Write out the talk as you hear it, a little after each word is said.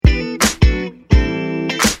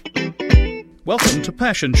Welcome to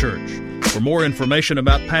Passion Church. For more information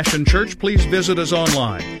about Passion Church, please visit us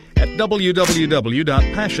online at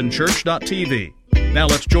www.passionchurch.tv. Now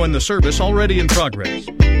let's join the service already in progress.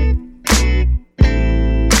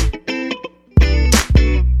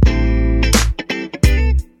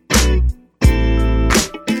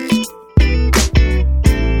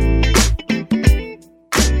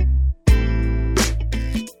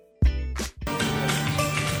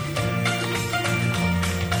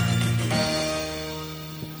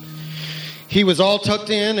 He was all tucked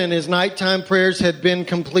in and his nighttime prayers had been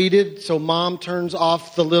completed. So Mom turns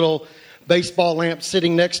off the little baseball lamp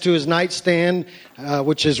sitting next to his nightstand,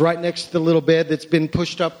 which is right next to the little bed that's been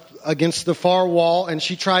pushed up against the far wall. And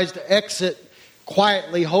she tries to exit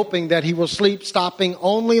quietly, hoping that he will sleep, stopping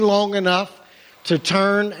only long enough to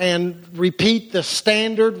turn and repeat the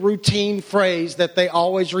standard routine phrase that they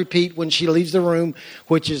always repeat when she leaves the room,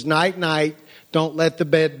 which is night, night, don't let the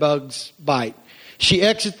bed bugs bite. She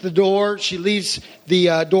exits the door, she leaves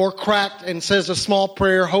the door cracked and says a small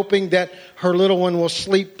prayer, hoping that her little one will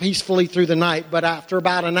sleep peacefully through the night. But after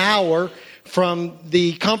about an hour, from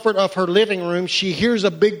the comfort of her living room, she hears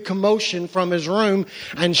a big commotion from his room,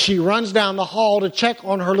 and she runs down the hall to check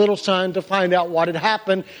on her little son to find out what had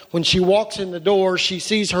happened. When she walks in the door, she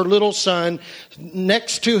sees her little son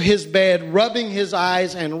next to his bed, rubbing his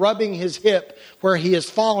eyes and rubbing his hip where he has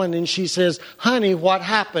fallen, and she says, "Honey, what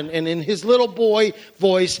happened?" And in his little boy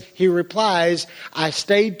voice, he replies, "I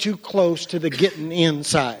stayed too close to the getting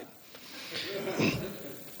inside."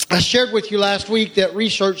 I shared with you last week that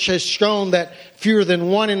research has shown that fewer than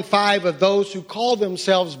 1 in 5 of those who call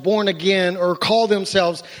themselves born again or call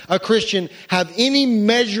themselves a Christian have any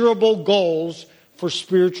measurable goals for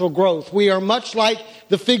spiritual growth. We are much like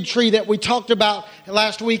the fig tree that we talked about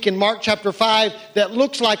last week in Mark chapter 5 that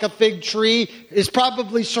looks like a fig tree, is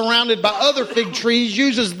probably surrounded by other fig trees,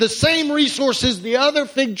 uses the same resources the other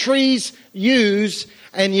fig trees use,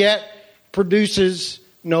 and yet produces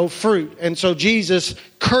no fruit. And so Jesus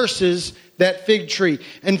curses that fig tree.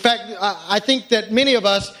 In fact, I think that many of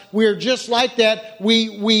us, we're just like that.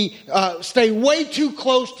 We stay way too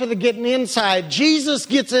close to the getting inside. Jesus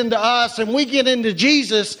gets into us and we get into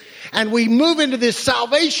Jesus, and we move into this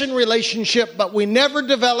salvation relationship, but we never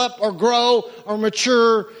develop or grow or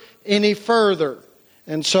mature any further.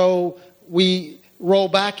 And so we roll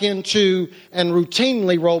back into and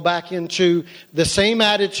routinely roll back into the same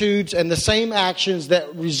attitudes and the same actions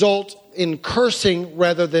that result in cursing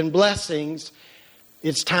rather than blessings.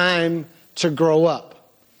 It's time to grow up.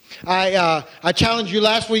 I challenged you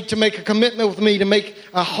last week to make a commitment with me to make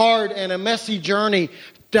a hard and a messy journey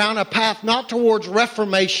down a path not towards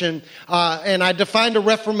reformation. And I defined a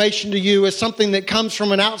reformation to you as something that comes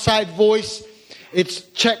from an outside voice. It's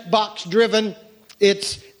checkbox driven.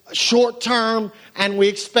 It's short term, and we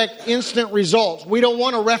expect instant results. We don't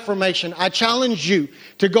want a reformation. I challenge you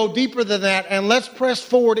to go deeper than that, and let's press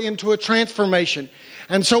forward into a transformation.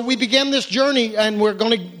 And so we began this journey, and we're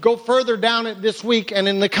going to go further down it this week and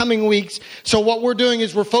in the coming weeks. So what we're doing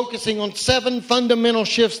is we're focusing on 7 fundamental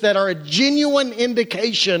shifts that are a genuine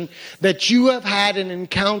indication that you have had an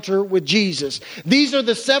encounter with Jesus. These are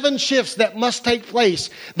the 7 shifts that must take place,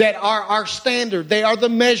 that are our standard. They are the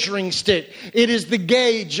measuring stick. It is the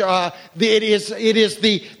gauge. It is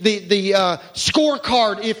the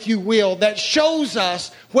scorecard, if you will, that shows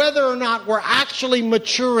us whether or not we're actually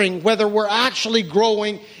maturing, whether we're actually growing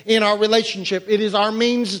in our relationship. It is our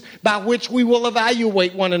means by which we will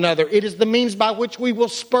evaluate one another. It is the means by which we will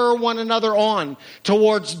spur one another on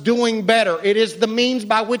towards doing better. It is the means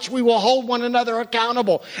by which we will hold one another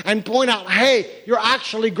accountable and point out, hey, you're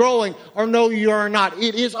actually growing, or no, you're not.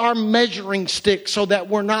 It is our measuring stick so that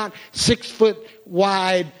we're not 6 foot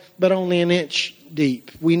wide, but only an inch deep.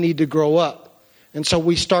 We need to grow up. And so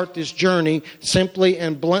we start this journey, simply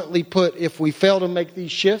and bluntly put, if we fail to make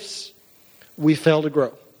these shifts, we fail to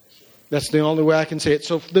grow. That's the only way I can say it.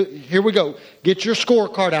 So here we go. Get your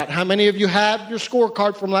scorecard out. How many of you have your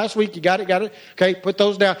scorecard from last week? You got it? Okay, put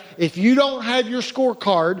those down. If you don't have your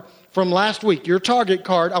scorecard from last week, your target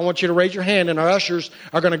card, I want you to raise your hand, and our ushers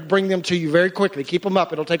are going to bring them to you very quickly. Keep them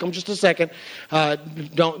up. It'll take them just a second.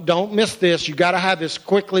 Don't miss this. You got to have this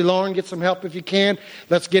quickly. Lauren, get some help if you can.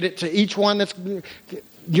 Let's get it to each one.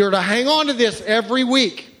 You're to hang on to this every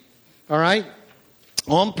week. All right?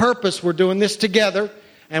 On purpose, we're doing this together,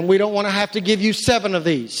 and we don't want to have to give you 7 of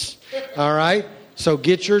these. All right? So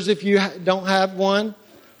get yours if you don't have one.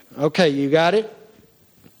 Okay, you got it?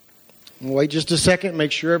 Wait just a second.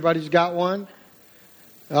 Make sure everybody's got one.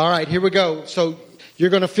 All right, here we go. So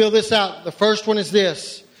you're going to fill this out. The first one is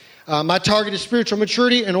this. My target is spiritual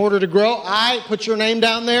maturity. In order to grow, I, put your name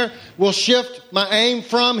down there, will shift my aim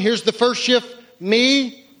from, here's the first shift,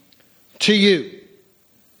 me to you.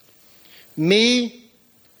 Me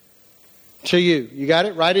to you. You got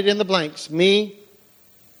it? Write it in the blanks. Me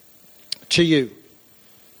to you.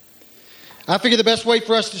 I figure the best way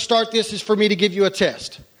for us to start this is for me to give you a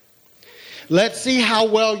test. Let's see how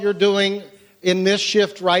well you're doing in this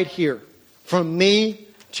shift right here. From me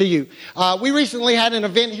to you. We recently had an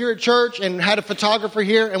event here at church and had a photographer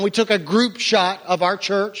here, and we took a group shot of our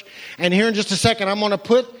church. And here in just a second, I'm going to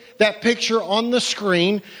put that picture on the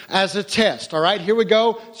screen as a test. All right, here we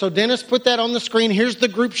go. So Dennis, put that on the screen. Here's the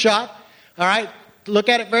group shot. All right, look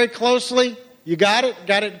at it very closely. You got it?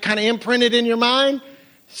 Got it kind of imprinted in your mind?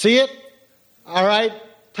 See it? All right,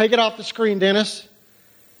 take it off the screen, Dennis.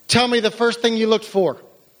 Tell me the first thing you looked for.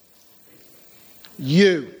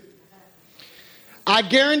 You. I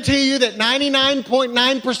guarantee you that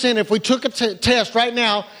 99.9%, if we took a test right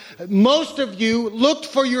now, most of you looked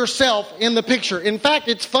for yourself in the picture. In fact,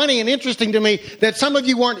 it's funny and interesting to me that some of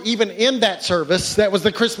you weren't even in that service. That was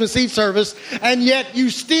the Christmas Eve service. And yet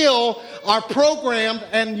you still are programmed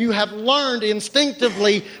and you have learned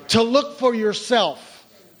instinctively to look for yourself.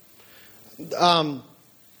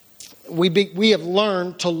 We have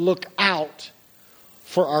learned to look out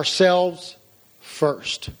for ourselves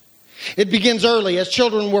first. It begins early. As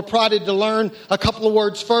children, we're prodded to learn a couple of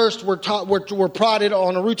words first. We're prodded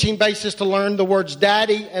on a routine basis to learn the words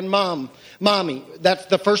daddy and mommy. That's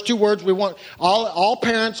the first two words we want. All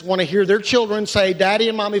parents want to hear their children say daddy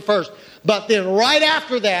and mommy first. But then right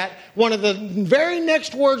after that, one of the very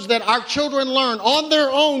next words that our children learn on their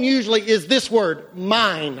own usually is this word,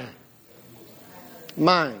 mine.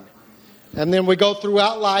 Mine. And then we go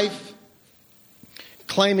throughout life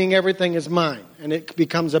claiming everything is mine, and it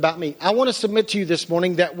becomes about me. I want to submit to you this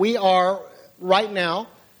morning that we are right now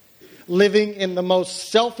living in the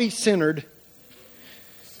most selfie-centered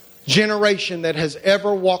generation that has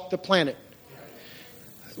ever walked the planet.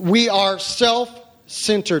 We are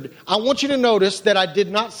self-centered. I want you to notice that I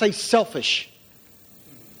did not say selfish.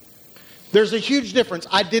 There's a huge difference.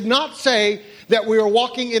 I did not say that we are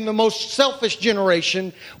walking in the most selfish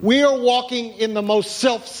generation. We are walking in the most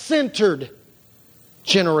self-centered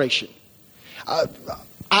generation.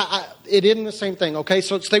 It isn't the same thing, okay?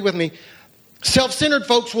 So stay with me. Self-centered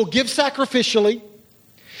folks will give sacrificially,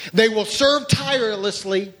 they will serve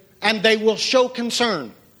tirelessly, and they will show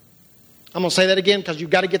concern. I'm going to say that again because you've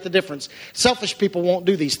got to get the difference. Selfish people won't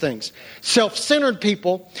do these things. Self-centered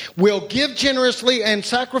people will give generously and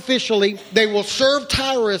sacrificially. They will serve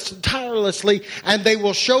tirelessly, and they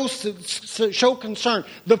will show concern.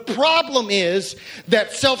 The problem is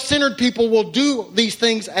that self-centered people will do these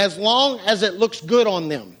things as long as it looks good on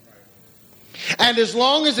them. And as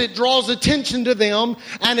long as it draws attention to them,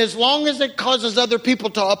 and as long as it causes other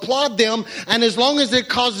people to applaud them, and as long as it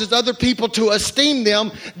causes other people to esteem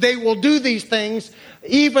them, they will do these things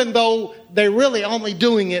even though they're really only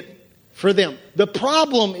doing it for them. The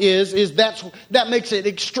problem is that makes it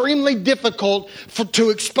extremely difficult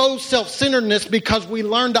to expose self-centeredness because we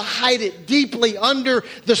learn to hide it deeply under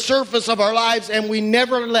the surface of our lives, and we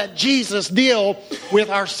never let Jesus deal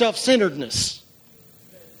with our self-centeredness.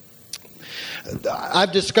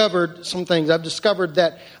 I've discovered some things. I've discovered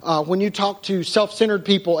that when you talk to self-centered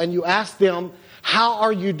people and you ask them, how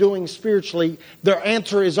are you doing spiritually? Their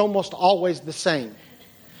answer is almost always the same.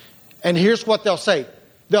 And here's what they'll say.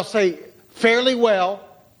 They'll say, fairly well,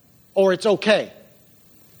 or it's okay.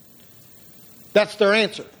 That's their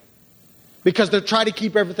answer. Because they're trying to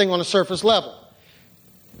keep everything on a surface level.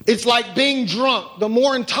 It's like being drunk. The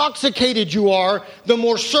more intoxicated you are, the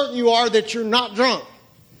more certain you are that you're not drunk.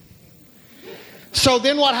 So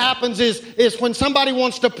then what happens is when somebody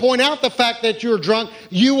wants to point out the fact that you're drunk,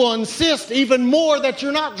 you will insist even more that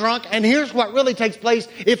you're not drunk. And here's what really takes place.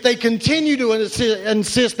 If they continue to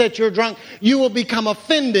insist that you're drunk, you will become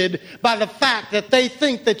offended by the fact that they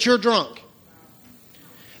think that you're drunk.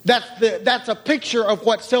 That's a picture of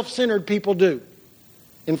what self-centered people do.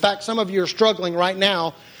 In fact, some of you are struggling right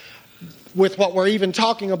now with what we're even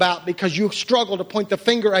talking about because you struggle to point the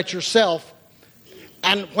finger at yourself.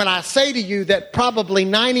 And when I say to you that probably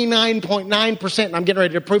 99.9%, and I'm getting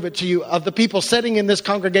ready to prove it to you, of the people sitting in this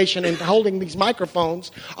congregation and holding these microphones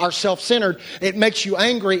are self-centered, it makes you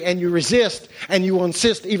angry and you resist and you will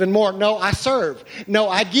insist even more. No, I serve. No,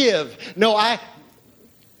 I give. No,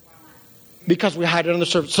 because we hide it on the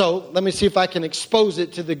surface. So let me see if I can expose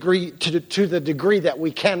it to the degree that we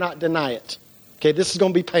cannot deny it. Okay, this is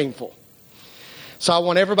going to be painful. So I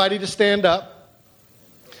want everybody to stand up.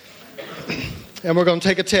 And we're going to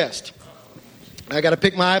take a test. I got to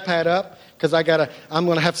pick my iPad up because I'm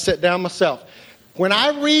going to have to sit down myself. When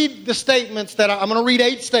I read the statements I'm going to read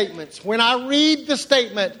 8 statements. When I read the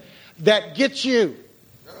statement that gets you,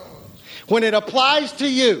 when it applies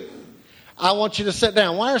to you, I want you to sit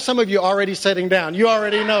down. Why are some of you already sitting down? You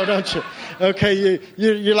already know, don't you? Okay,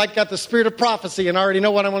 you're like got the spirit of prophecy and already know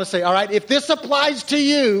what I want to say. All right, if this applies to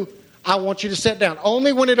you, I want you to sit down.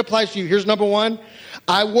 Only when it applies to you. Here's number 1.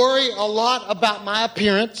 I worry a lot about my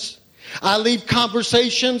appearance. I leave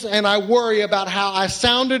conversations and I worry about how I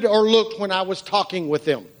sounded or looked when I was talking with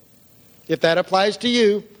them. If that applies to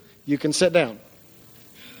you, you can sit down.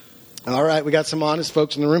 All right, we got some honest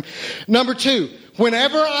folks in the room. Number 2,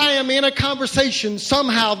 whenever I am in a conversation,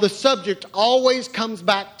 somehow the subject always comes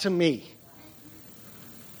back to me.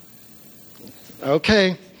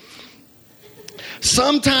 Okay.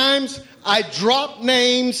 Sometimes I drop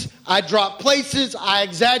names, I drop places, I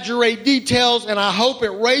exaggerate details, and I hope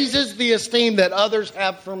it raises the esteem that others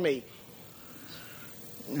have for me.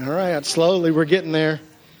 All right, slowly we're getting there.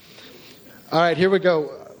 All right, here we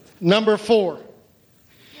go. Number 4.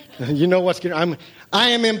 You know what's going on. I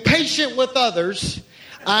am impatient with others.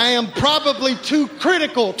 I am probably too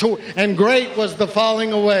critical and great was the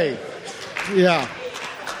falling away. Yeah.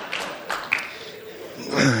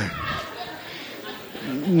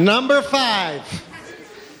 Number 5.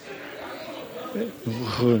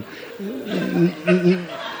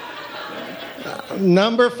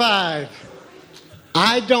 Number 5.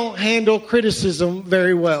 I don't handle criticism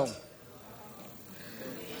very well.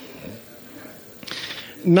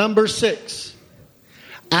 Number 6.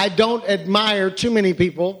 I don't admire too many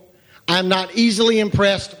people. I'm not easily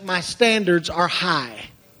impressed. My standards are high.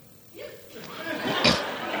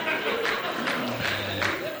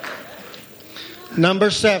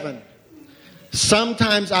 Number 7.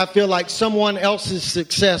 Sometimes I feel like someone else's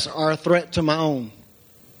success are a threat to my own.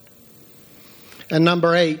 And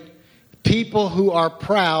number 8. People who are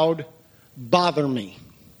proud bother me.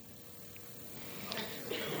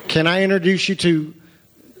 Can I introduce you to...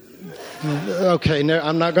 Okay, no,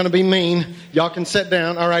 I'm not going to be mean. Y'all can sit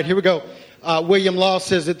down. All right, here we go. William Law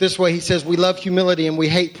says it this way. He says, we love humility and we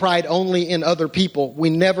hate pride only in other people.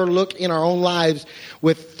 We never look in our own lives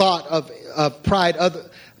with thought of pride.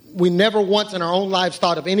 We never once in our own lives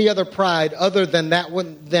thought of any other pride other than that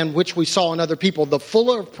one than which we saw in other people. The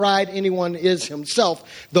fuller of pride anyone is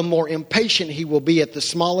himself, the more impatient he will be at the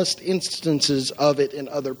smallest instances of it in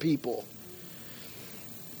other people.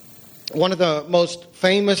 One of the most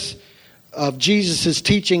famous of Jesus'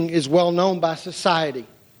 teaching is well known by society.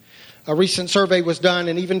 A recent survey was done,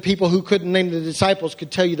 and even people who couldn't name the disciples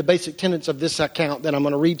could tell you the basic tenets of this account that I'm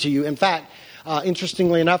going to read to you. In fact,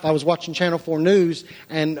 interestingly enough, I was watching Channel 4 News,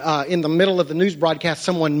 and in the middle of the news broadcast,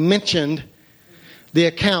 someone mentioned the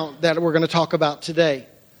account that we're going to talk about today.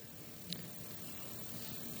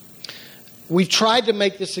 We've tried to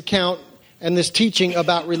make this account and this teaching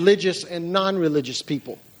about religious and non-religious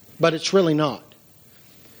people, but it's really not.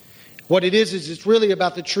 What it is it's really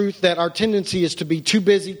about the truth that our tendency is to be too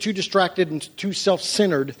busy, too distracted, and too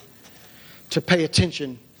self-centered to pay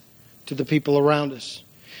attention to the people around us.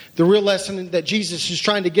 The real lesson that Jesus is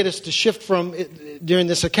trying to get us to shift from during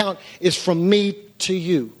this account is from me to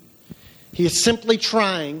you. He is simply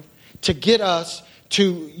trying to get us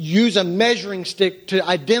to use a measuring stick to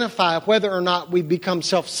identify whether or not we become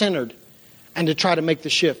self-centered and to try to make the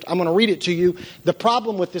shift. I'm going to read it to you. The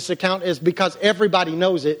problem with this account is because everybody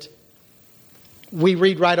knows it, we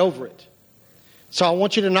read right over it. So I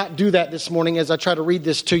want you to not do that this morning as I try to read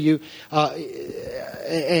this to you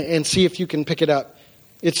and see if you can pick it up.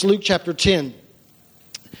 It's Luke chapter 10,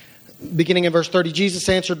 beginning in verse 30. Jesus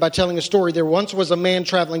answered by telling a story. There once was a man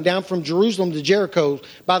traveling down from Jerusalem to Jericho.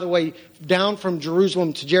 By the way, down from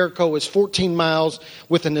Jerusalem to Jericho is 14 miles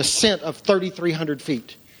with an ascent of 3,300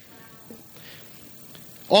 feet.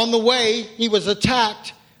 On the way, he was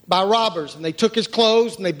attacked by robbers, and they took his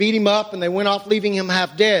clothes and they beat him up and they went off leaving him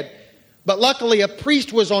half dead. But luckily a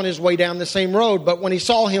priest was on his way down the same road, but when he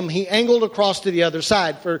saw him he angled across to the other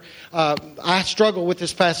side. I struggle with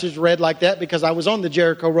this passage read like that because I was on the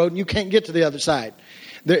Jericho road and you can't get to the other side.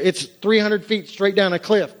 It's 300 feet straight down a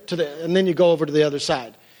cliff and then you go over to the other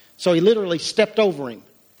side. So he literally stepped over him.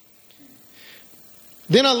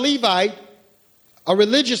 Then a Levite, a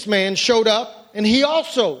religious man, showed up and he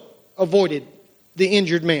also avoided the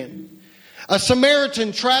injured man. A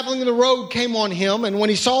Samaritan traveling the road came on him, and when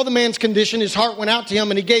he saw the man's condition, his heart went out to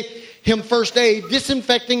him, and he gave him first aid,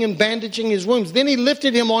 disinfecting and bandaging his wounds. Then he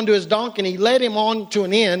lifted him onto his donkey, and he led him on to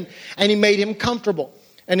an inn, and he made him comfortable.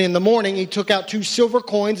 And in the morning, he took out 2 silver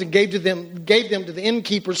coins and gave them to the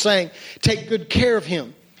innkeeper, saying, "Take good care of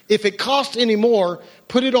him. If it costs any more,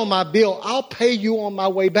 put it on my bill. I'll pay you on my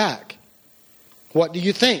way back." What do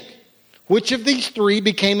you think? Which of these three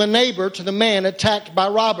became a neighbor to the man attacked by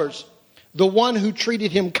robbers? The one who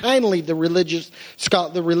treated him kindly, the religion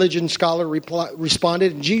scholar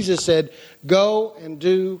responded, and Jesus said, go and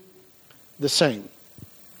do the same.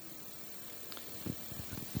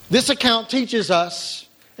 This account teaches us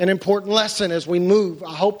an important lesson as we move,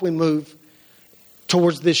 I hope we move,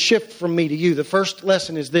 towards this shift from me to you. The first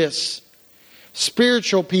lesson is this: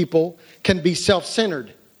 spiritual people can be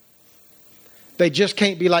self-centered. They just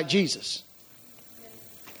can't be like Jesus.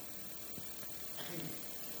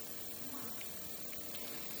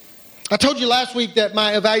 I told you last week that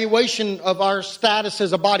my evaluation of our status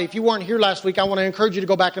as a body, if you weren't here last week, I want to encourage you to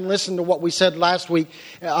go back and listen to what we said last week.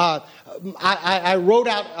 I wrote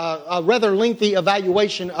out a rather lengthy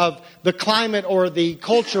evaluation of the climate or the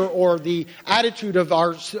culture or the attitude of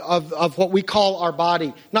what we call our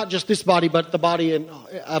body. Not just this body, but the body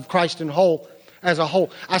of Christ as a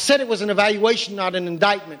whole. I said it was an evaluation, not an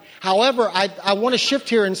indictment. However, I want to shift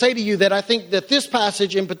here and say to you that I think that this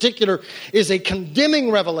passage in particular is a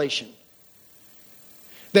condemning revelation.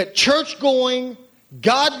 That church-going,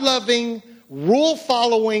 God-loving,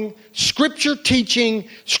 rule-following, scripture-teaching,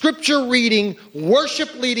 scripture-reading,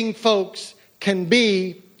 worship-leading folks can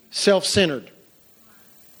be self-centered.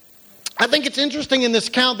 I think it's interesting in this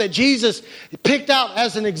account that Jesus picked out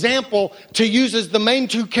as an example to use as the main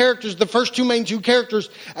two characters, the first two main characters,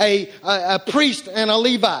 a priest and a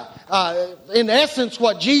Levi. In essence,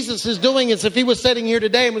 what Jesus is doing is, if he was sitting here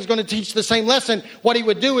today and was going to teach the same lesson, what he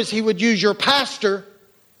would do is he would use your pastor,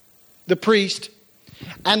 the priest,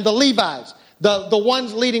 and the Levites, the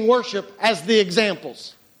ones leading worship, as the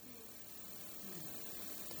examples.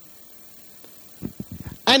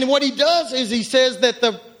 And what he does is he says that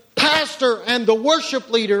the pastor and the worship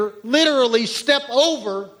leader literally step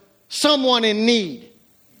over someone in need.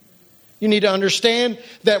 You need to understand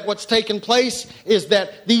that what's taken place is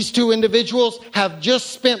that these two individuals have just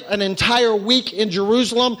spent an entire week in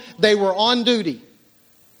Jerusalem. They were on duty.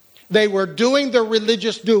 They were doing their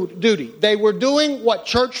religious duty. They were doing what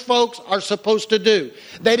church folks are supposed to do.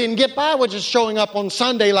 They didn't get by with just showing up on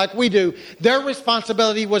Sunday like we do. Their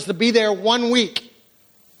responsibility was to be there 1 week.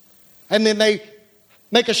 And then they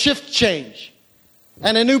make a shift change.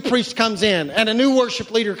 And a new priest comes in. And a new worship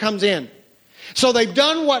leader comes in. So they've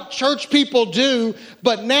done what church people do,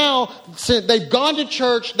 but now they've gone to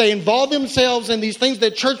church, they involve themselves in these things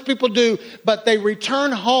that church people do, but they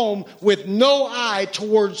return home with no eye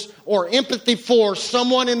towards or empathy for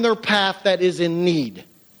someone in their path that is in need.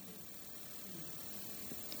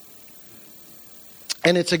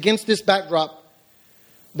 And it's against this backdrop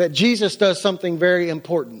that Jesus does something very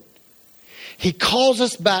important. He calls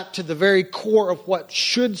us back to the very core of what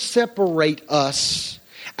should separate us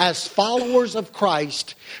as followers of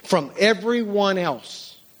Christ from everyone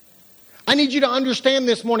else. I need you to understand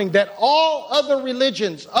this morning that all other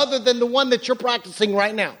religions, other than the one that you're practicing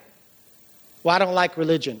right now. Well, I don't like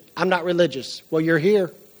religion. I'm not religious. Well, you're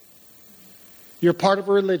here. You're part of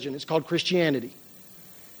a religion. It's called Christianity.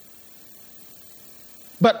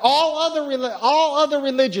 But all other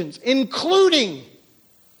religions, including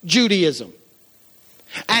Judaism,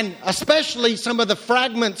 and especially some of the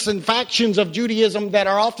fragments and factions of Judaism that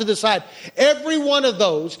are off to the side, every one of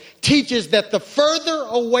those teaches that the further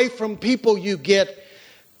away from people you get,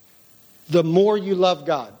 the more you love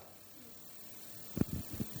God.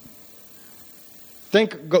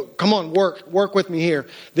 Come on, work with me here.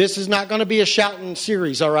 This is not going to be a shouting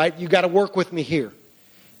series, all right? You got to work with me here.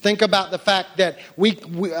 Think about the fact that we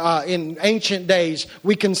in ancient days,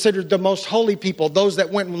 we considered the most holy people those that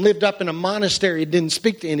went and lived up in a monastery and didn't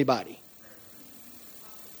speak to anybody.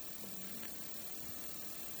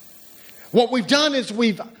 What we've done is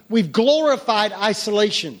we've glorified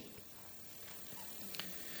isolation.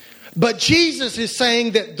 But Jesus is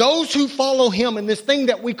saying that those who follow him in this thing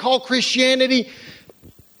that we call Christianity,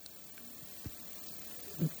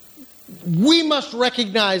 we must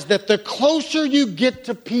recognize that the closer you get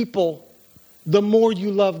to people, the more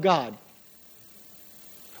you love God.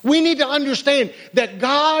 We need to understand that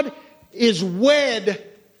God is wed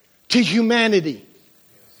to humanity.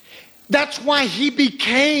 That's why he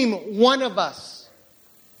became one of us.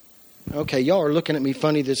 Okay, y'all are looking at me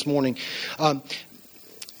funny this morning.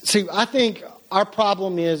 See, I think our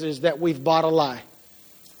problem is that we've bought a lie.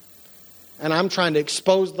 And I'm trying to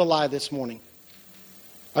expose the lie this morning.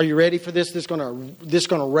 Are you ready for this? This is going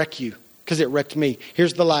to wreck you, because it wrecked me.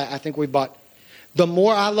 Here's the lie I think we bought. The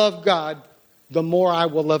more I love God, the more I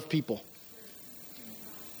will love people.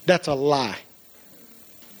 That's a lie.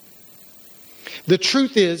 The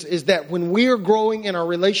truth is that when we are growing in our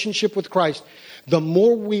relationship with Christ, the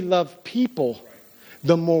more we love people,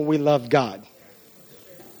 the more we love God.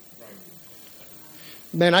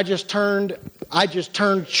 Man, I just turned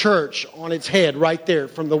church on its head right there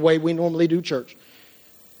from the way we normally do church.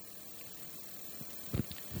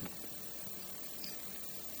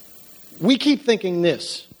 We keep thinking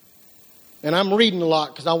this, and I'm reading a lot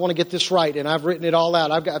because I want to get this right, and I've written it all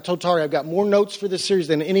out. I told Tari I've got more notes for this series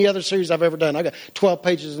than any other series I've ever done. I got 12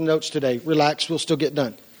 pages of notes today. Relax, we'll still get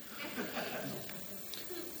done.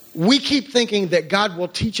 We keep thinking that God will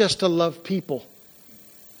teach us to love people.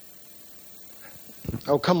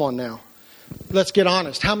 Oh, come on now. Let's get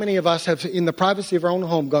honest. How many of us have, in the privacy of our own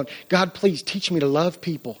home, gone, God, please teach me to love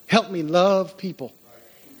people. Help me love people.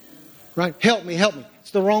 Right? Help me.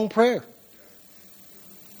 It's the wrong prayer.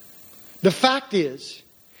 The fact is,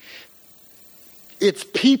 it's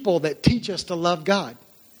people that teach us to love God.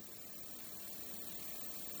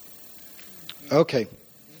 Okay.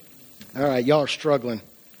 All right, y'all are struggling.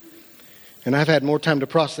 And I've had more time to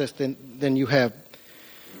process than you have.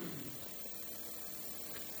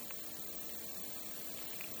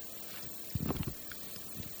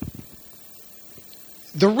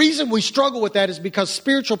 The reason we struggle with that is because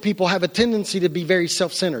spiritual people have a tendency to be very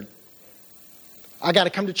self-centered. I got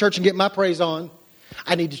to come to church and get my praise on.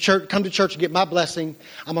 I need to come to church and get my blessing.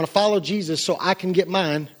 I'm going to follow Jesus so I can get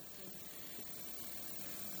mine.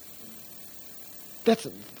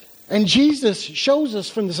 And Jesus shows us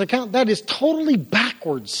from this account that is totally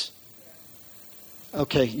backwards.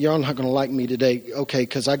 Okay, you're not going to like me today. Okay,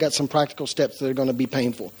 because I got some practical steps that are going to be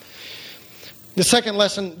painful. The second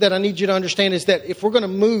lesson that I need you to understand is that if we're going to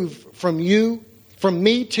move from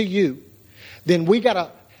me to you, then we got to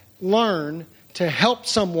learn to help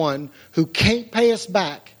someone who can't pay us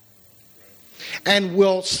back and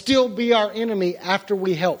will still be our enemy after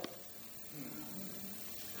we help.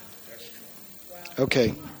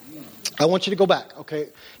 Okay. I want you to go back. Okay.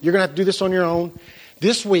 You're going to have to do this on your own.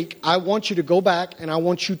 This week, I want you to go back and I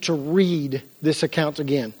want you to read this account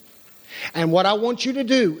again. And what I want you to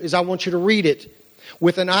do is I want you to read it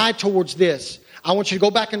with an eye towards this. I want you to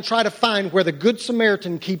go back and try to find where the Good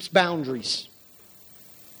Samaritan keeps boundaries.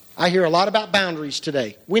 I hear a lot about boundaries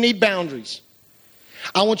today. We need boundaries.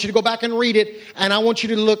 I want you to go back and read it, and I want you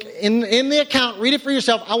to look in the account, read it for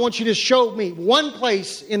yourself. I want you to show me one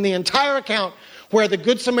place in the entire account where the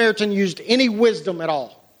Good Samaritan used any wisdom at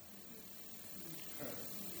all.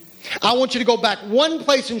 I want you to go back one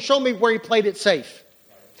place and show me where he played it safe.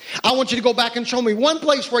 I want you to go back and show me one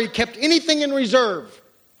place where he kept anything in reserve.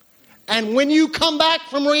 And when you come back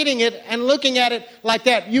from reading it and looking at it like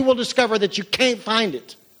that, you will discover that you can't find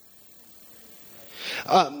it.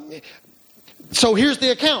 So here's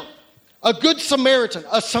the account. A good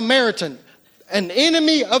Samaritan, an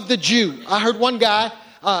enemy of the Jew. I heard one guy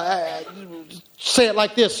say it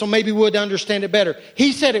like this, so maybe we'd understand it better.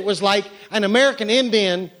 He said it was like an American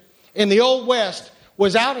Indian in the Old West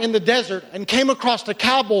was out in the desert and came across a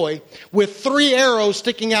cowboy with 3 arrows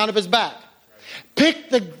sticking out of his back. Picked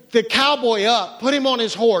the cowboy up, put him on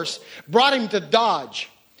his horse, brought him to Dodge,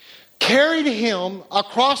 carried him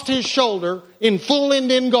across his shoulder in full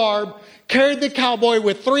Indian garb, carried the cowboy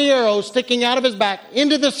with 3 arrows sticking out of his back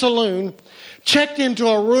into the saloon, checked into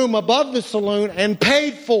a room above the saloon, and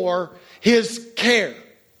paid for his care.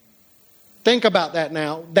 Think about that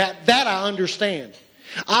now. That I understand.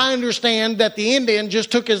 I understand that the Indian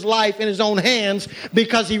just took his life in his own hands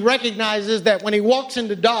because he recognizes that when he walks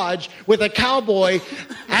into Dodge with a cowboy,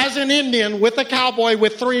 as an Indian with a cowboy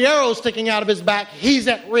with 3 arrows sticking out of his back, he's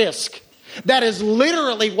at risk. That is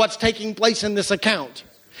literally what's taking place in this account.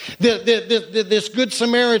 This Good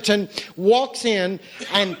Samaritan walks in,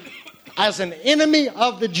 and as an enemy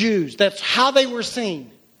of the Jews, that's how they were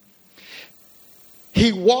seen.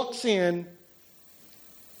 He walks in,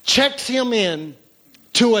 checks him in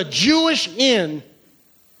to a Jewish inn,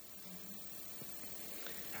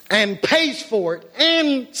 and pays for it,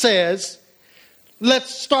 and says,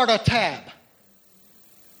 let's start a tab.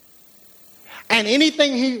 And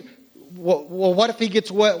anything what if he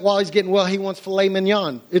gets wet while he's getting well, he wants filet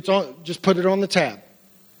mignon. Just put it on the tab.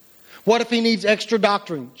 What if he needs extra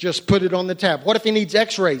doctrine? Just put it on the tab. What if he needs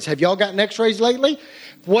x-rays? Have y'all gotten x-rays lately?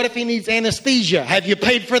 What if he needs anesthesia? Have you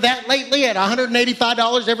paid for that lately at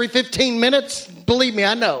 $185 every 15 minutes? Believe me,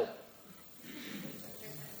 I know.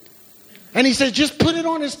 And he says, just put it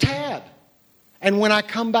on his tab. And when I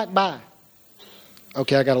come back by.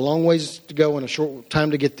 Okay, I got a long ways to go and a short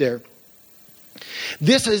time to get there.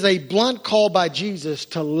 This is a blunt call by Jesus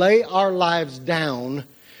to lay our lives down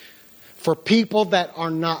for people that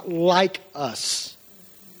are not like us.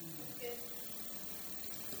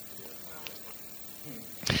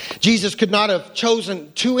 Jesus could not have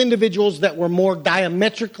chosen 2 individuals that were more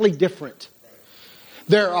diametrically different.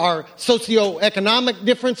 There are socioeconomic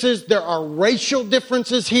differences. There are racial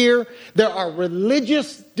differences here. There are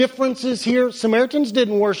religious differences here. Samaritans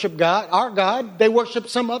didn't worship God, our God. They worshiped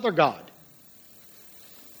some other God.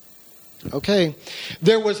 Okay.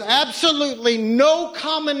 There was absolutely no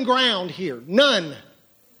common ground here. None.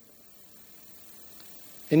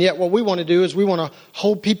 And yet what we want to do is we want to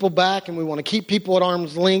hold people back, and we want to keep people at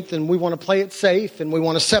arm's length, and we want to play it safe, and we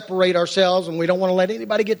want to separate ourselves, and we don't want to let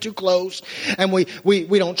anybody get too close, and we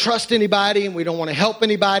don't trust anybody, and we don't want to help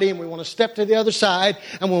anybody, and we want to step to the other side,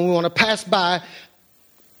 and when we want to pass by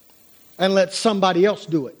and let somebody else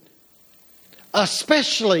do it.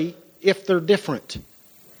 Especially if they're different.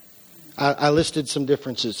 I listed some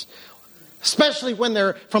differecences. Especially when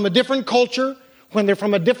they're from a different culture, when they're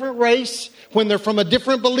from a different race, when they're from a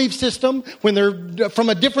different belief system, when they're from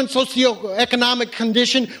a different socioeconomic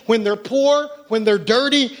condition, when they're poor, when they're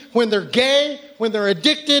dirty, when they're gay, when they're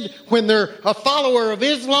addicted, when they're a follower of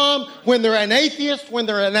Islam, when they're an atheist, when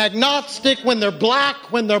they're an agnostic, when they're black,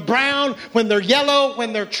 when they're brown, when they're yellow,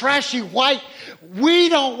 when they're trashy white. We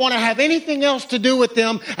don't want to have anything else to do with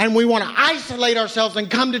them, and we want to isolate ourselves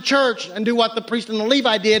and come to church and do what the priest and the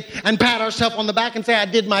Levi did and pat ourselves on the back and say, I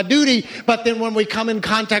did my duty. But then when we come in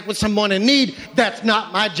contact with someone in need, that's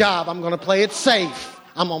not my job. I'm going to play it safe.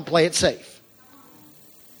 I'm going to play it safe.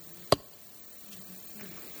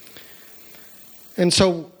 And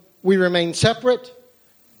so we remain separate,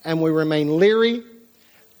 and we remain leery,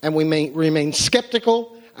 and we remain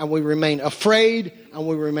skeptical, and we remain afraid, and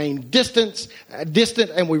we remain distant,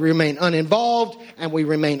 and we remain uninvolved, and we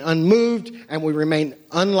remain unmoved, and we remain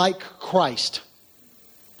unlike Christ.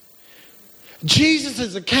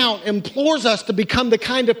 Jesus' account implores us to become the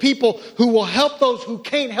kind of people who will help those who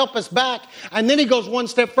can't help us back. And then he goes one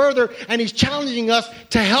step further, and he's challenging us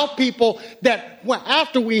to help people that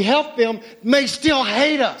after we help them may still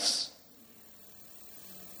hate us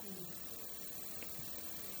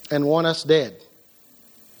and want us dead.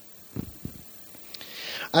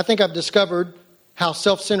 I think I've discovered how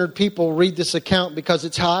self-centered people read this account because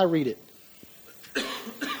it's how I read it.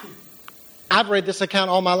 I've read this account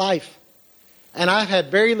all my life, and I've had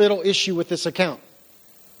very little issue with this account.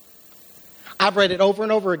 I've read it over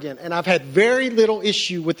and over again, and I've had very little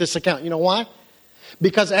issue with this account. You know why?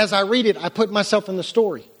 Because as I read it, I put myself in the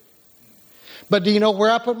story. But do you know where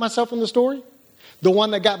I put myself in the story? The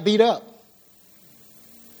one that got beat up.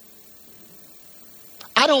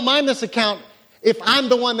 I don't mind this account if I'm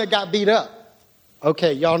the one that got beat up.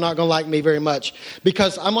 Okay, y'all not going to like me very much.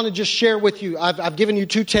 Because I'm going to just share with you. I've given you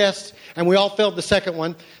 2 tests, and we all failed the second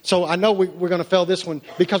one. So I know we're going to fail this one.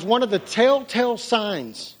 Because one of the telltale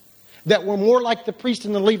signs that we're more like the priest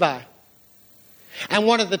and the Levi, and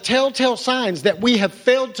one of the telltale signs that we have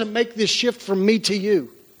failed to make this shift from me to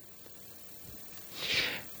you,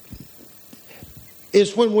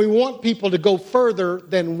 is when we want people to go further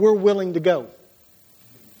than we're willing to go.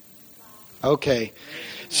 Okay,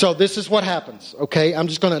 so this is what happens, okay? I'm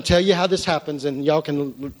just going to tell you how this happens, and y'all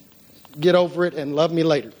can get over it and love me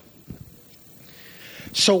later.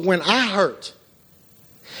 So when I hurt,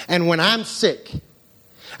 and when I'm sick,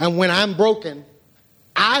 and when I'm broken,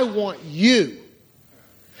 I want you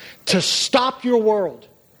to stop your world.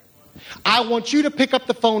 I want you to pick up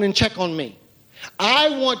the phone and check on me.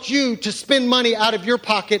 I want you to spend money out of your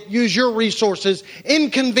pocket, use your resources,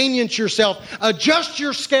 inconvenience yourself, adjust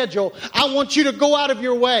your schedule. I want you to go out of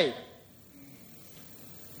your way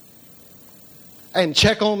and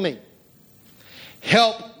check on me.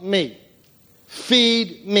 Help me.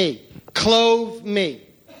 Feed me. Clothe me.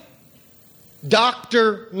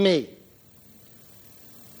 Doctor me.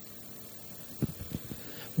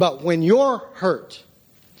 But when you're hurt,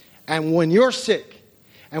 and when you're sick,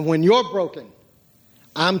 and when you're broken,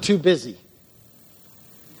 I'm too busy.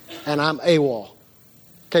 And I'm AWOL.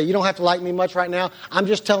 Okay, you don't have to like me much right now. I'm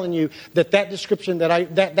just telling you that description,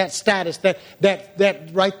 that status, that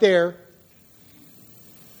right there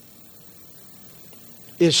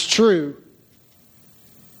is true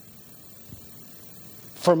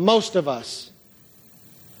for most of us,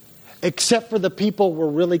 except for the people we're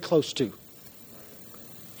really close to.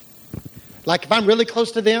 Like if I'm really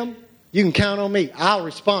close to them, you can count on me. I'll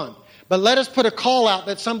respond. But let us put a call out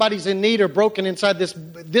that somebody's in need or broken inside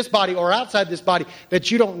this body or outside this body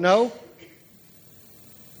that you don't know.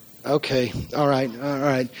 Okay, all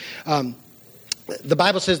right. The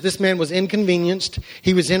Bible says this man was inconvenienced,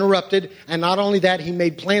 he was interrupted, and not only that, he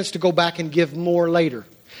made plans to go back and give more later.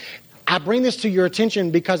 I bring this to your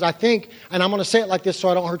attention because I think, and I'm going to say it like this so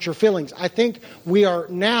I don't hurt your feelings, I think we are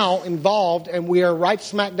now involved and we are right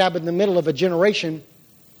smack dab in the middle of a generation.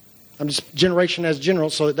 I'm just generation as general,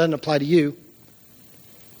 so it doesn't apply to you.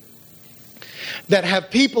 that have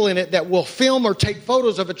people in it that will film or take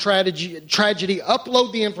photos of a tragedy,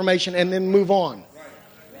 upload the information, and then move on.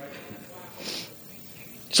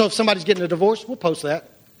 So if somebody's getting a divorce, we'll post that.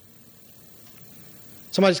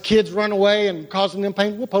 Somebody's kids run away and causing them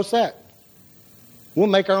pain, we'll post that. We'll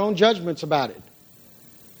make our own judgments about it.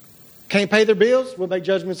 Can't pay their bills, we'll make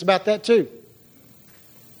judgments about that too.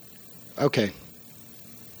 Okay.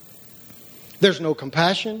 There's no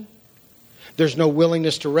compassion. There's no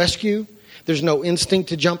willingness to rescue. There's no instinct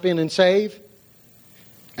to jump in and save.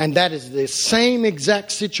 And that is the same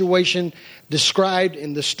exact situation described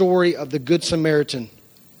in the story of the Good Samaritan.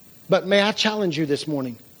 But may I challenge you this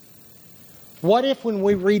morning? What if when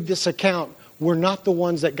we read this account, we're not the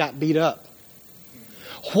ones that got beat up?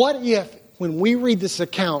 What if when we read this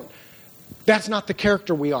account, that's not the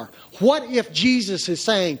character we are? What if Jesus is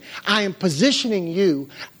saying, I am positioning you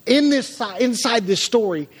inside this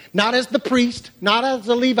story, not as the priest, not as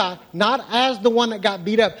the Levi, not as the one that got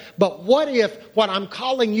beat up, but what if what I'm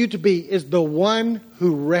calling you to be is the one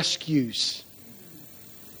who rescues?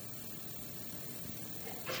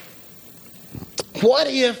 What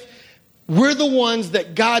if we're the ones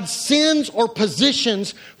that God sends or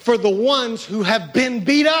positions for the ones who have been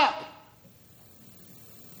beat up?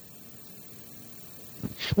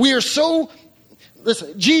 We are so...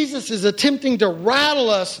 Listen, Jesus is attempting to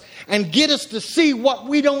rattle us and get us to see what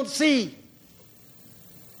we don't see.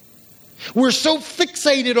 We're so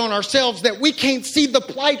fixated on ourselves that we can't see the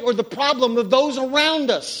plight or the problem of those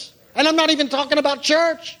around us. And I'm not even talking about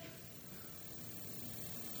church.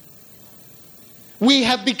 We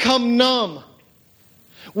have become numb.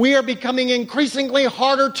 We are becoming increasingly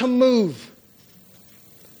harder to move.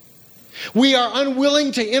 We are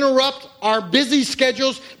unwilling to interrupt our busy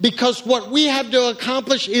schedules because what we have to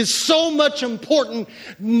accomplish is so much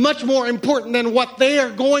more important than what they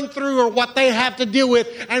are going through or what they have to deal with,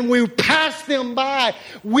 and we pass them by.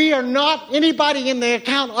 We are not anybody in the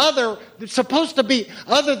account supposed to be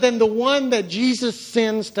other than the one that Jesus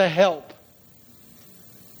sends to help.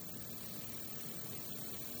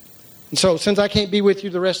 And so, since I can't be with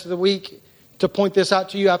you the rest of the week to point this out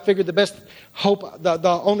to you, I figured the best hope,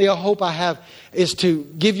 the only hope I have is to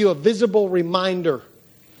give you a visible reminder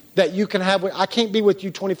that you can have. I can't be with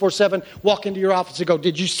you 24/7, walk into your office and go,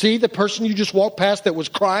 did you see the person you just walked past that was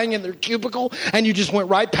crying in their cubicle and you just went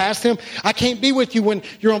right past them? I can't be with you when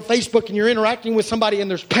you're on Facebook and you're interacting with somebody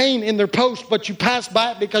and there's pain in their post, but you pass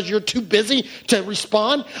by it because you're too busy to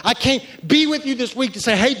respond. I can't be with you this week to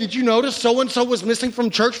say, hey, did you notice so-and-so was missing from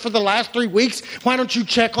church for the last 3 weeks? Why don't you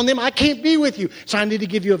check on them? I can't be with you. So I need to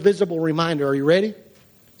give you a visible reminder. Are you ready?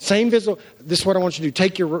 Same visible. This is what I want you to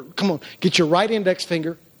do. Get your right index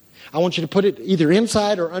finger. I want you to put it either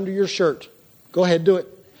inside or under your shirt. Go ahead, do it.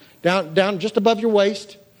 Down just above your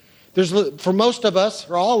waist. For most of us,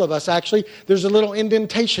 or all of us actually, there's a little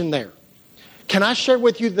indentation there. Can I share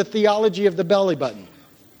with you the theology of the belly button?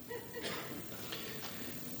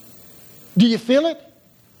 Do you feel it?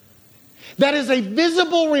 That is a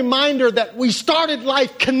visible reminder that we started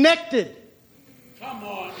life connected. Come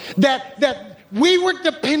on. That we were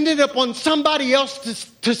dependent upon somebody else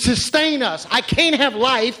to sustain us. I can't have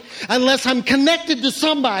life unless I'm connected to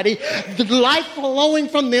somebody, the life flowing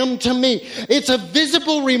from them to me. It's a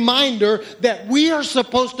visible reminder that we are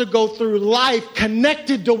supposed to go through life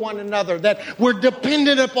connected to one another, that we're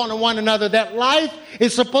dependent upon one another, that life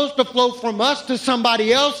is supposed to flow from us to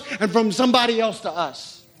somebody else and from somebody else to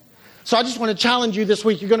us. So I just want to challenge you this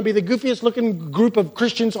week. You're going to be the goofiest looking group of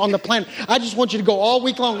Christians on the planet. I just want you to go all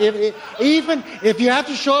week long. Even if you have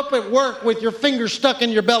to show up at work with your finger stuck in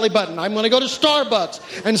your belly button. I'm going to go to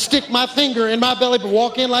Starbucks and stick my finger in my belly button,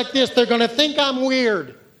 walk in like this. They're going to think I'm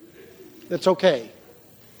weird. That's okay.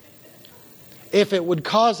 If it would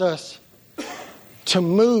cause us to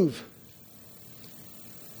move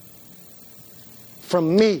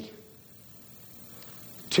from me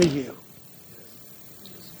to you.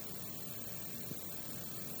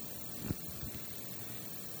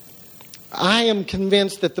 I am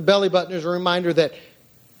convinced that the belly button is a reminder that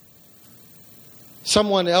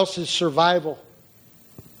someone else's survival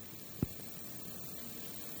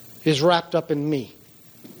is wrapped up in me.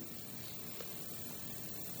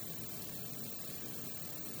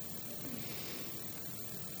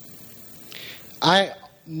 I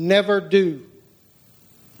never do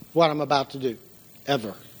what I'm about to do,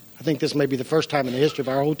 ever. I think this may be the first time in the history of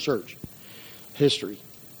our whole church history.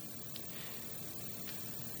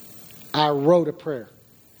 I wrote a prayer.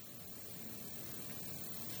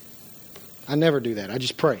 I never do that. I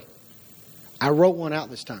just pray. I wrote one out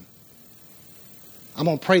this time. I'm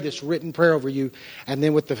going to pray this written prayer over you. And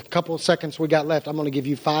then with the couple of seconds we got left, I'm going to give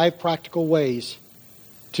you 5 practical ways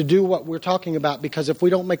to do what we're talking about, because if we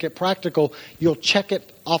don't make it practical, you'll check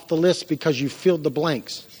it off the list because you filled the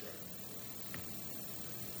blanks.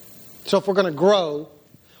 So if we're going to grow,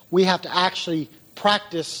 we have to actually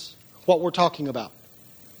practice what we're talking about.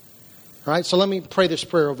 All right, so let me pray this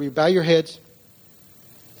prayer over you. Bow your heads.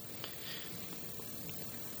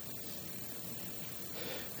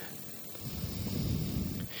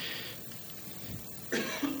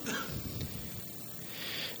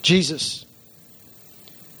 Jesus,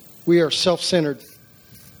 we are self-centered.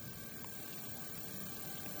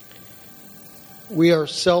 We are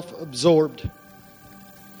self-absorbed.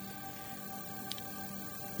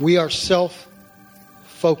 We are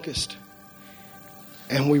self-focused.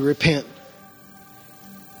 And we repent.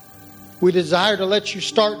 We desire to let you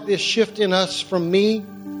start this shift in us from me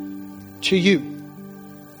to you.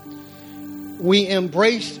 We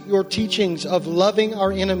embrace your teachings of loving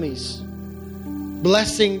our enemies,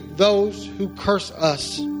 blessing those who curse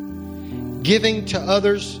us, giving to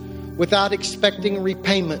others without expecting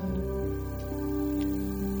repayment.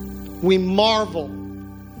 We marvel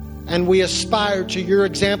and we aspire to your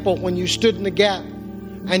example when you stood in the gap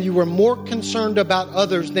and you were more concerned about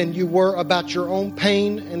others than you were about your own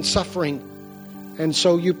pain and suffering. And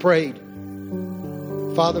so you prayed,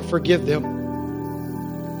 Father, forgive them.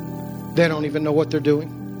 They don't even know what they're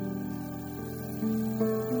doing.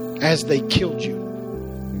 As they killed you.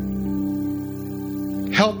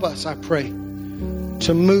 Help us, I pray,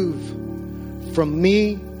 to move from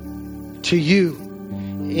me to you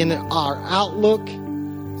in our outlook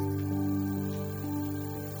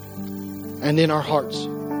and in our hearts.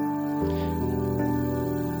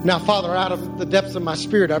 Now, Father, out of the depths of my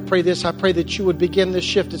spirit, I pray this. I pray that you would begin this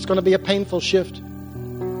shift. It's going to be a painful shift.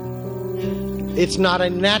 It's not a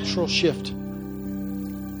natural shift.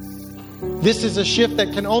 This is a shift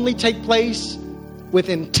that can only take place with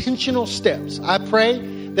intentional steps. I pray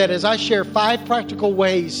that as I share 5 practical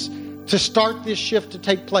ways to start this shift to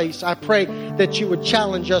take place, I pray that you would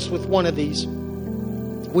challenge us with one of these.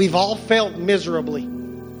 We've all failed miserably.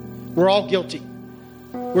 We're all guilty.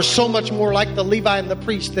 We're so much more like the Levi and the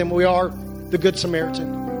priest than we are the Good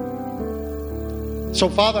Samaritan. So,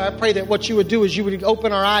 Father, I pray that what you would do is you would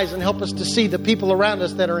open our eyes and help us to see the people around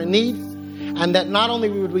us that are in need, and that not only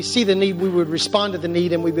would we see the need, we would respond to the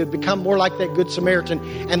need, and we would become more like that Good Samaritan,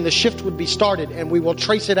 and the shift would be started, and we will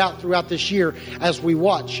trace it out throughout this year as we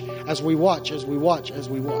watch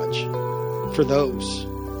for those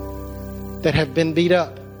that have been beat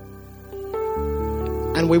up.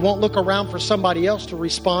 And we won't look around for somebody else to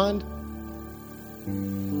respond.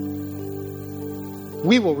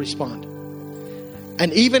 We will respond.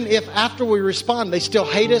 And even if after we respond, they still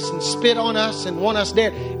hate us and spit on us and want us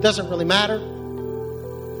dead, it doesn't really matter.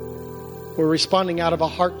 We're responding out of a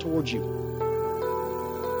heart towards you.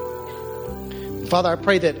 Father, I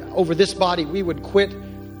pray that over this body we would quit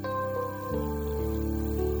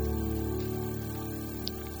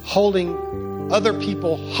holding other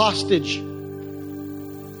people hostage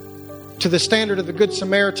to the standard of the Good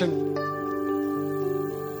Samaritan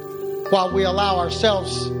while we allow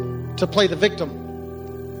ourselves to play the victim.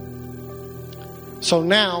 So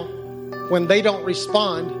now, when they don't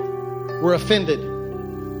respond, we're offended.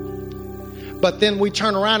 But then we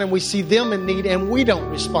turn around and we see them in need and we don't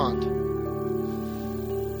respond.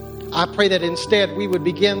 I pray that instead we would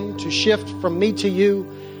begin to shift from me to you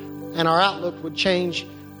and our outlook would change.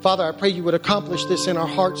 Father, I pray you would accomplish this in our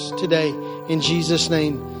hearts today. In Jesus'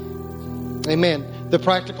 name. Amen. The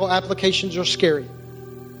practical applications are scary.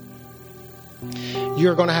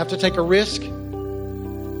 You're going to have to take a risk.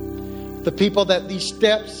 The people that these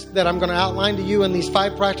steps that I'm going to outline to you in these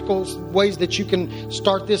 5 practical ways that you can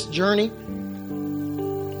start this journey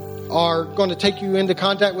are going to take you into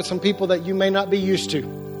contact with some people that you may not be used to.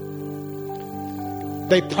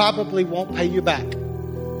 They probably won't pay you back.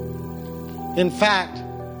 In fact,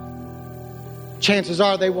 chances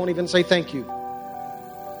are they won't even say thank you.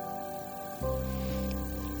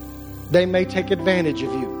 They may take advantage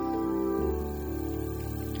of you.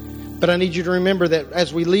 But I need you to remember that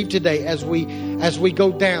as we leave today, as we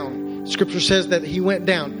go down, Scripture says that He went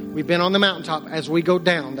down. We've been on the mountaintop. As we go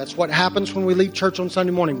down, that's what happens when we leave church on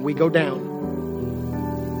Sunday morning. We go down.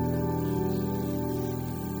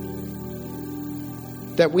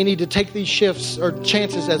 That we need to take these shifts or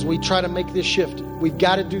chances as we try to make this shift. We've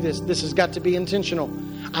got to do this. This has got to be intentional.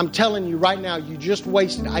 I'm telling you right now, I just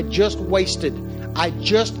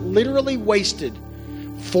literally wasted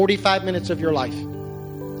 45 minutes of your life.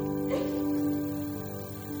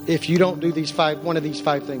 If you don't do one of these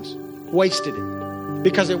 5 things, wasted it,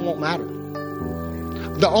 because it won't matter.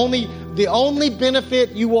 The only the only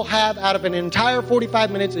benefit you will have out of an entire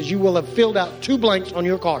 45 minutes is you will have filled out 2 blanks on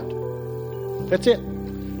your card. That's it.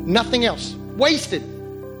 Nothing else. Wasted.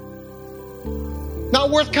 Not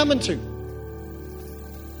worth coming to.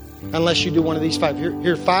 Unless you do one of these 5.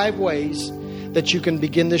 Here are 5 ways that you can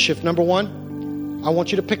begin this shift. Number 1, I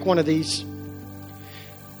want you to pick one of these.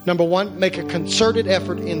 Number 1, make a concerted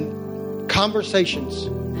effort in conversations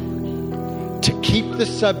to keep the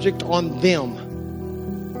subject on them,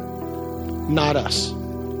 not us.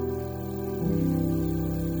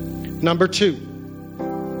 Number 2,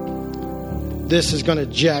 this is going to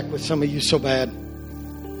jack with some of you so bad.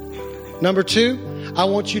 Number 2, I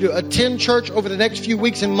want you to attend church over the next few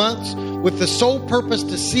weeks and months with the sole purpose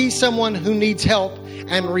to see someone who needs help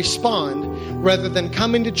and respond rather than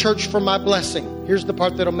coming to church for my blessing. Here's the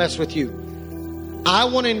part that'll mess with you. I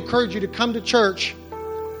want to encourage you to come to church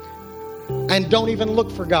and don't even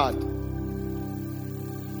look for God.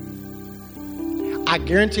 I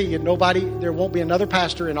guarantee you there won't be another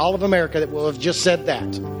pastor in all of America that will have just said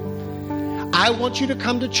that. I want you to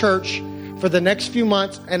come to church for the next few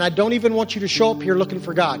months, and I don't even want you to show up here looking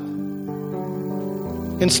for God.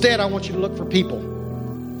 Instead, I want you to look for people.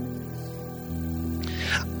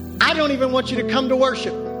 I don't even want you to come to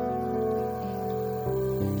worship.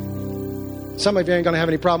 Some of you ain't going to have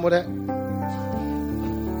any problem with that.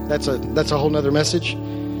 That's a whole nother message.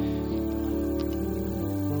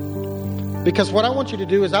 Because what I want you to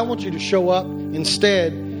do is I want you to show up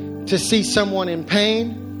instead to see someone in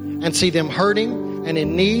pain and see them hurting and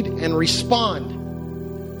in need and respond.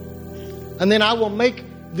 And then I will make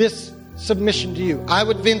this submission to you. I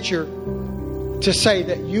would venture to say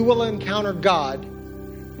that you will encounter God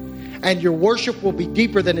and your worship will be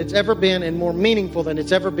deeper than it's ever been and more meaningful than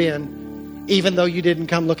it's ever been, even though you didn't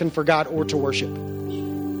come looking for God or to worship.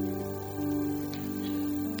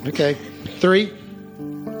 Okay. 3,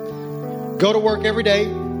 go to work every day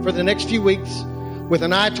for the next few weeks with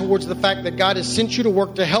an eye towards the fact that God has sent you to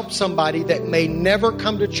work to help somebody that may never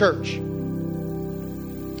come to church.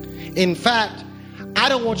 In fact, I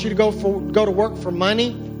don't want you to go to work for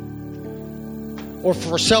money or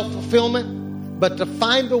for self-fulfillment, but to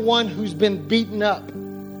find the one who's been beaten up.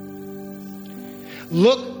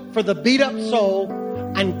 Look for the beat-up soul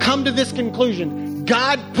and come to this conclusion.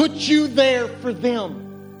 God put you there for them.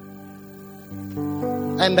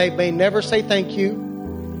 And they may never say thank you.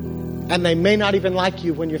 And they may not even like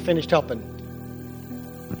you when you're finished helping.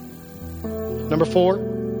 Number 4,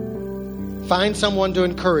 find someone to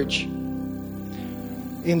encourage.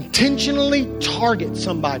 Intentionally target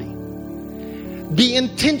somebody. Be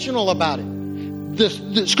intentional about it.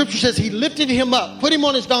 The scripture says he lifted him up, put him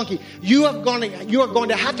on his donkey. You are going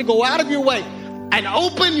to have to go out of your way and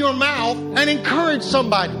open your mouth and encourage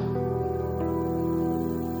somebody.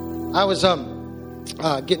 I was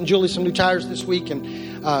getting Julie some new tires this week, and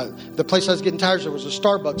the place I was getting tires, there was a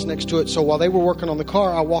Starbucks next to it. So while they were working on the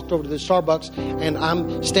car, I walked over to the Starbucks, and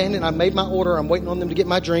I'm standing. I made my order. I'm waiting on them to get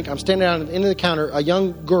my drink. I'm standing out at the end of the counter. A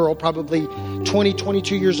young girl, probably 20,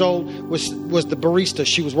 22 years old, was the barista.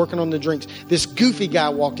 She was working on the drinks. This goofy guy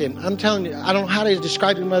walked in. I'm telling you, I don't know how to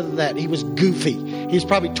describe him other than that. He was goofy. He was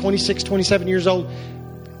probably 26, 27 years old.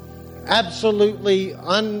 Absolutely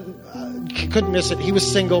couldn't miss it. He was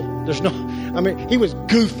single. He was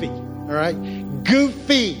goofy. All right?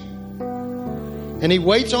 Goofy. And he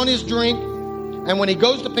waits on his drink. And when he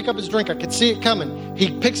goes to pick up his drink, I could see it coming.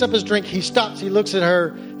 He picks up his drink. He stops. He looks at her.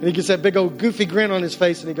 And he gets that big old goofy grin on his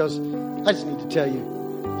face. And he goes, I just need to tell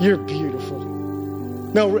you, you're beautiful.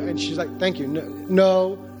 No. And she's like, thank you.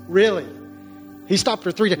 No, really. He stopped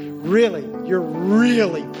her 3 times. Really? You're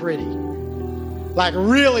really pretty. Like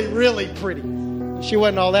really, really pretty. She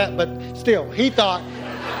wasn't all that, but still, he thought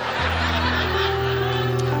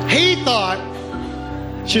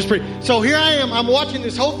she was pretty. So here I am. I'm watching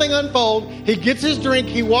this whole thing unfold. He gets his drink.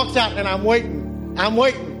 He walks out, and I'm waiting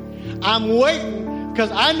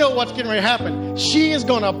because I know what's getting ready to happen. She is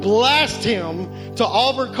going to blast him to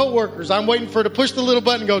all of her coworkers. I'm waiting for her to push the little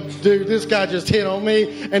button and go, dude, this guy just hit on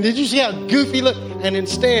me. And did you see how goofy he looked? And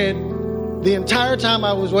instead, the entire time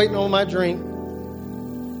I was waiting on my drink,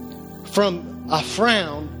 from a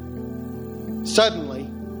frown, suddenly,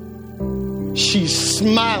 she's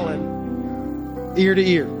smiling ear to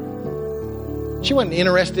ear. She wasn't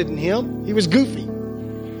interested in him. He was goofy.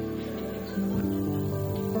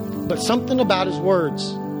 But something about his words,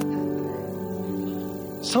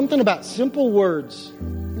 something about simple words,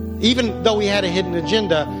 even though he had a hidden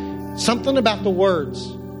agenda, something about the words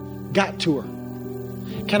got to her.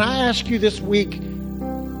 Can I ask you this week,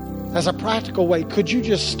 as a practical way, could you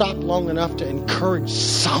just stop long enough to encourage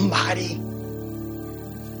somebody?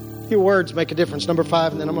 Your words make a difference. Number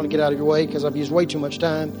 5, and then I'm going to get out of your way because I've used way too much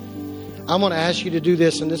time. I'm going to ask you to do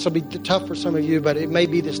this, and this will be tough for some of you, but it may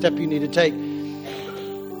be the step you need to take.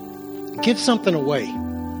 Give something away.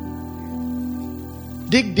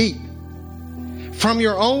 Dig deep. From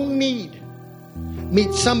your own need,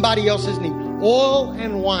 meet somebody else's need. Oil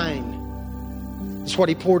and wine. That's what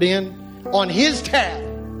he poured in on his tab,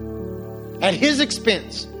 at his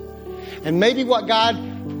expense. And maybe what God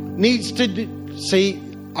needs to do, see,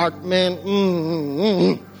 our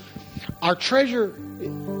treasure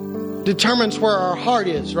determines where our heart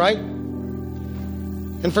is, right?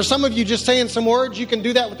 And for some of you, just saying some words, you can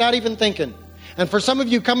do that without even thinking. And for some of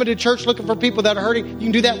you coming to church looking for people that are hurting, you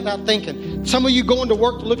can do that without thinking. Some of you going to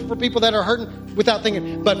work to look for people that are hurting without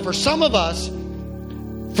thinking. But for some of us,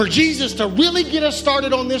 for Jesus to really get us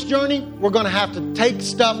started on this journey, we're going to have to take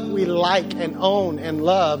stuff we like and own and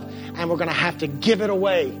love, and we're going to have to give it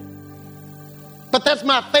away. But that's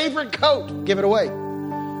my favorite coat. Give it away.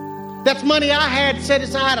 That's money I had set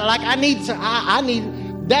aside.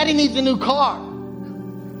 Daddy needs a new car.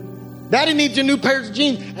 Daddy needs a new pair of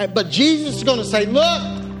jeans. But Jesus is going to say, look,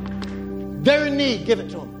 they're in need. Give it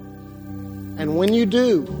to them. And when you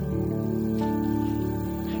do,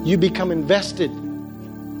 you become invested.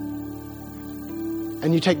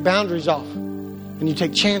 And you take boundaries off. And you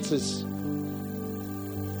take chances.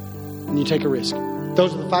 And you take a risk.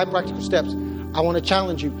 Those are the 5 practical steps. I want to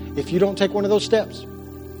challenge you. If you don't take one of those steps,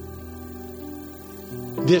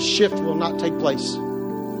 this shift will not take place.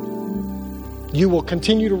 You will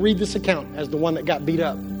continue to read this account as the one that got beat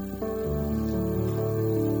up.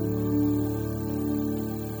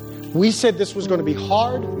 We said this was going to be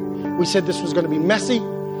hard. We said this was going to be messy.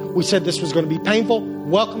 We said this was going to be painful.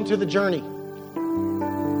 Welcome to the journey.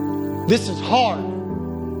 This is hard,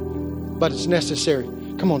 but it's necessary.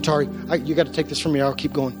 Come on, Tari. You got to take this from me. I'll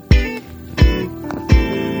keep going.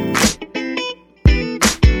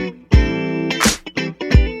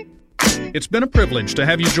 It's been a privilege to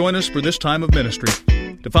have you join us for this time of ministry.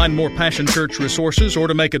 To find more Passion Church resources or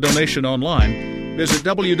to make a donation online, visit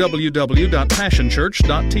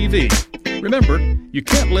www.passionchurch.tv. Remember, you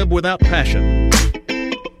can't live without passion.